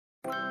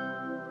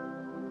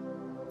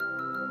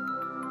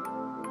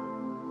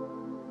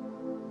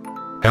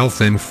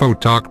Health Info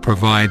Talk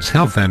provides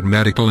health and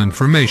medical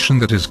information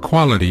that is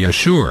quality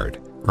assured,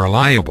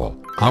 reliable,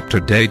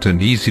 up-to-date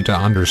and easy to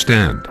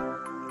understand.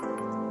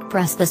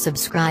 Press the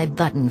subscribe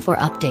button for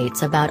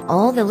updates about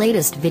all the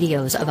latest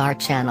videos of our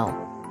channel.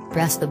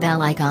 Press the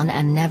bell icon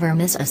and never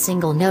miss a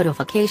single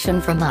notification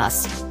from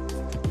us.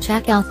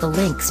 Check out the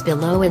links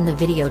below in the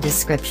video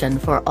description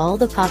for all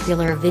the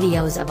popular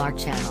videos of our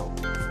channel.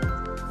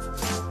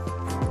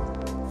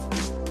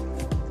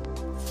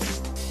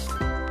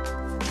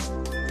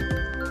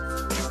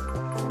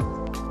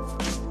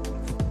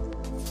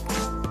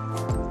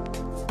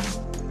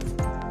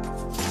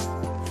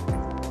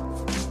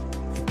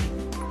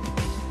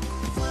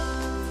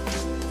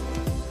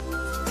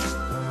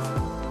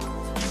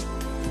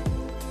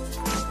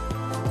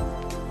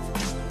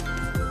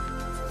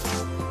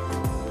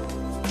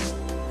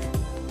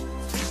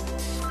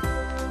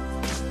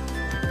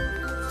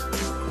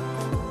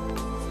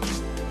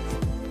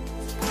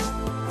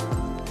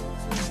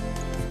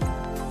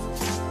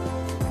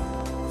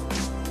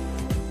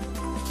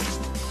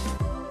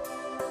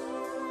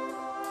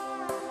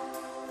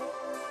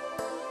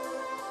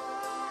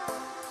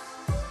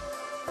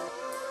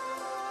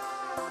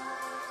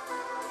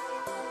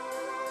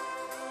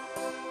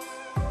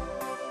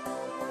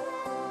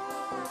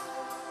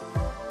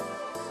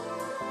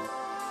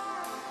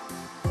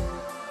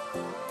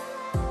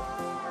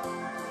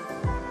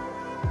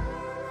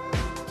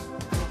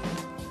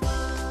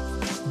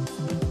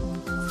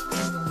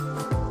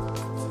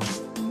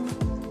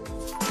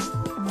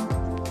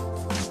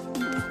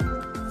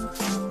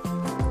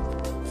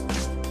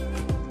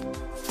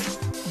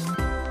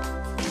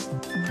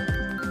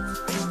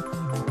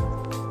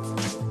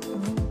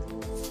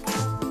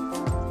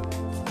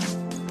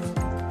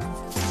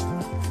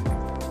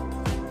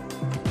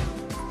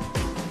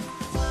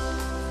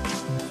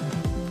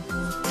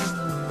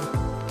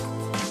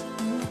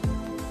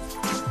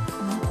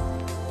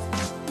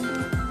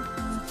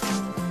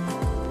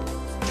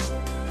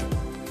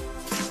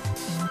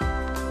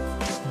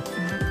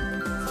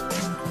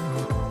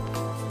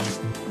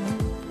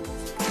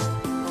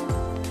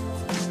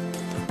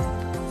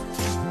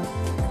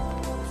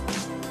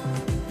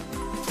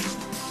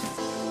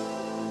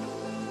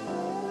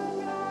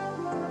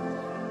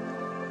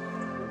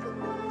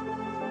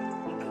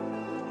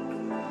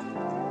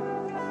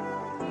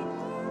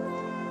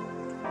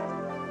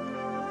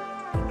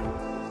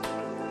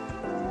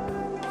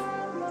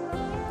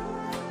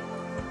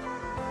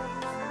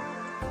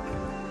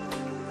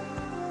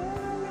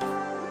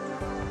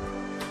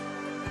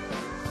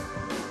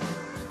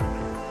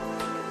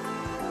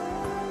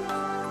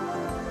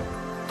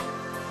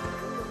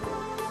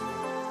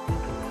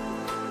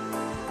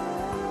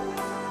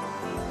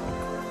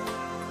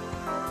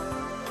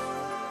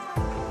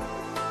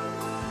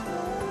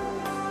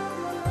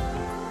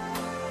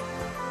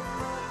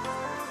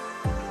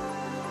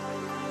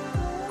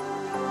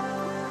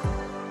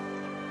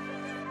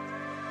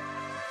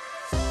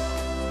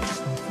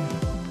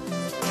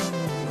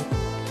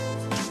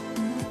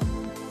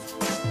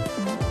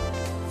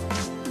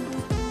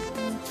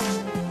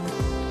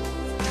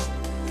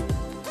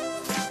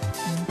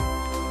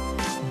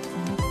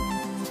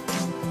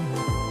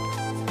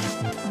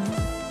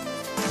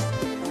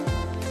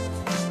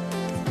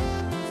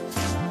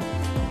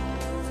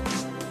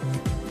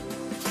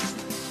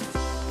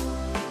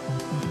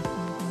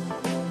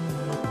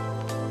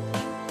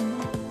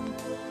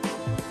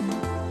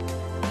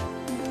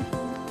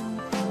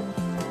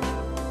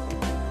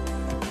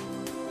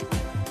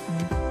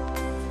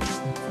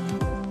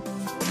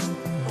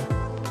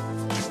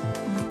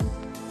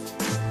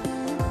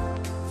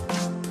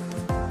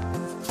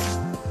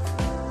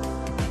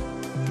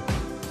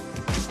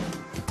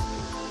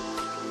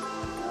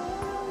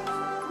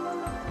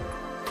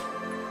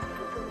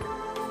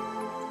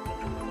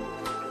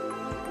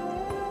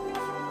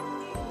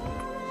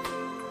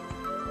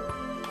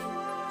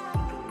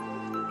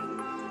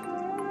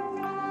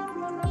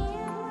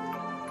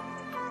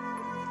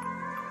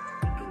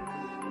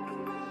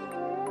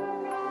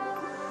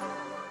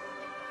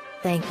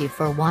 Thank you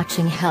for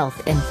watching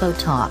Health Info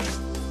Talk.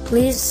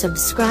 Please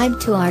subscribe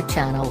to our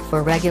channel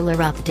for regular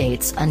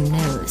updates and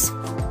news.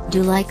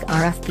 Do like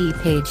our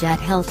FB page at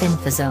Health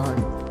Info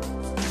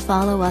Zone.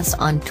 Follow us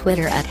on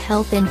Twitter at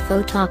Health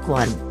Info Talk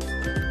 1.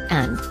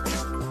 And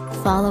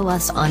follow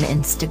us on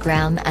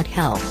Instagram at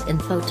Health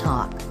Info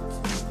Talk.